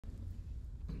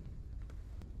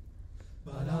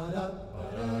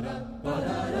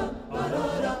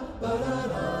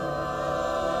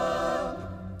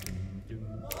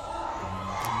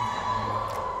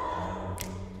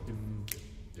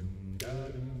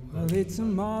Well, it's a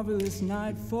marvelous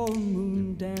night for a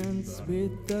moon dance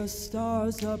with the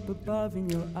stars up above in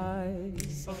your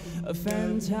eyes. A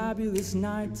fantabulous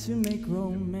night to make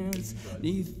romance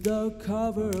neath the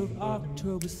cover of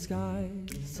October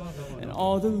skies. And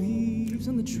all the leaves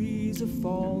on the trees are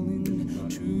falling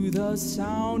to the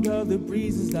sound of the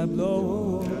breezes that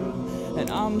blow. And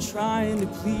I'm trying to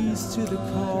please to the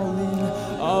calling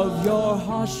of your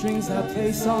heartstrings that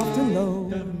play soft and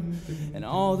low. And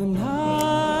all the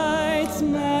night's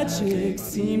magic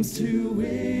seems to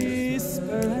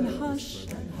whisper and hush.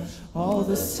 All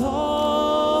the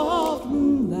soft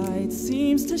moonlight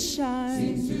seems to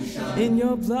shine in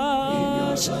your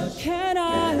blush. Can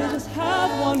I just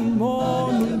have one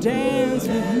more moon dance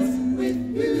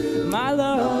with you, my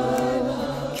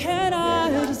love? Can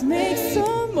I just make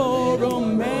some more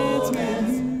romance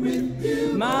with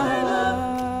you, my love?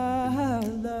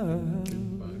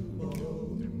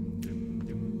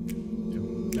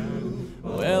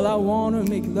 Well, I wanna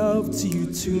make love to you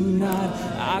tonight.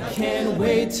 I can't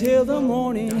wait till the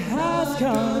morning has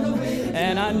come.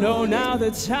 And I know now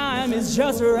the time is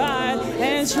just right.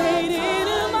 And straight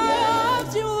into my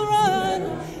arms you'll run.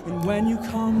 And when you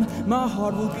come, my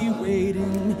heart will be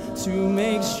waiting to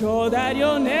make sure that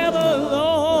you're never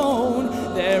alone.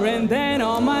 There and then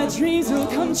all my dreams will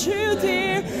come true,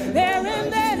 dear. There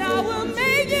and then I will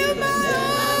make you my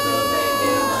own.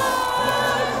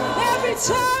 Every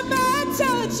time I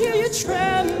touch you, you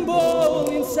tremble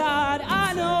inside.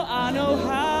 I know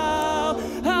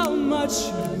how much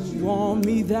you want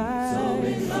me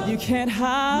that you can't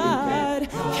hide.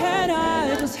 Can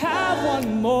I just have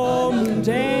one more moon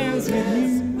dance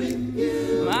with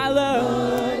you, my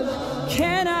love?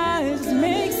 Can I just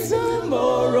make some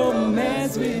more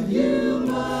romance with you,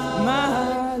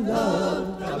 my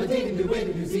love?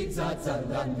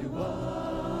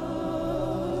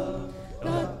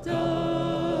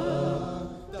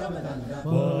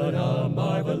 What a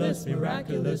marvelous,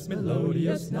 miraculous,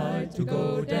 melodious night to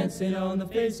go dancing on the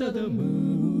face of the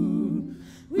moon.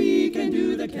 We can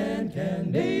do the can,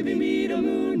 maybe meet a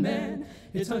moon man.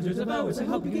 It's hundreds of hours, I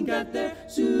hope we can get there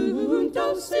soon.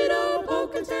 Don't sit or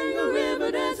poke and sing a river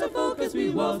dance or folk as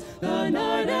we waltz the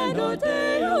night and our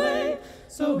day away.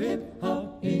 So hip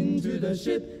hop into the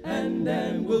ship and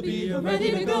then we'll be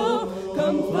ready to go.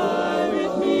 Come fly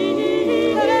with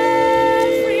me.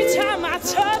 Every time I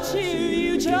touch you,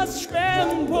 you just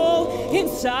tremble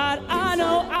inside. I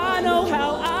know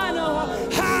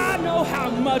how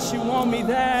much you want me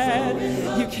that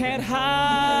you can't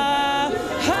hide.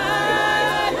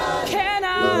 Can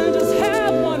I just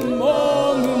have one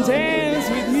more moon dance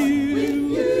with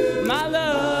you, my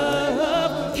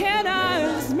love? Can I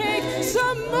just make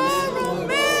some more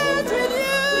romance with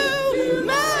you,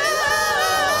 my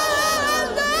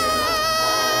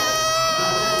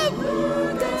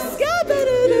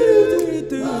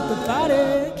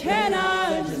love? Can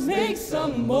I just make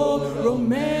some more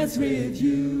romance with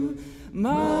you,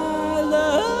 my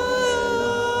love?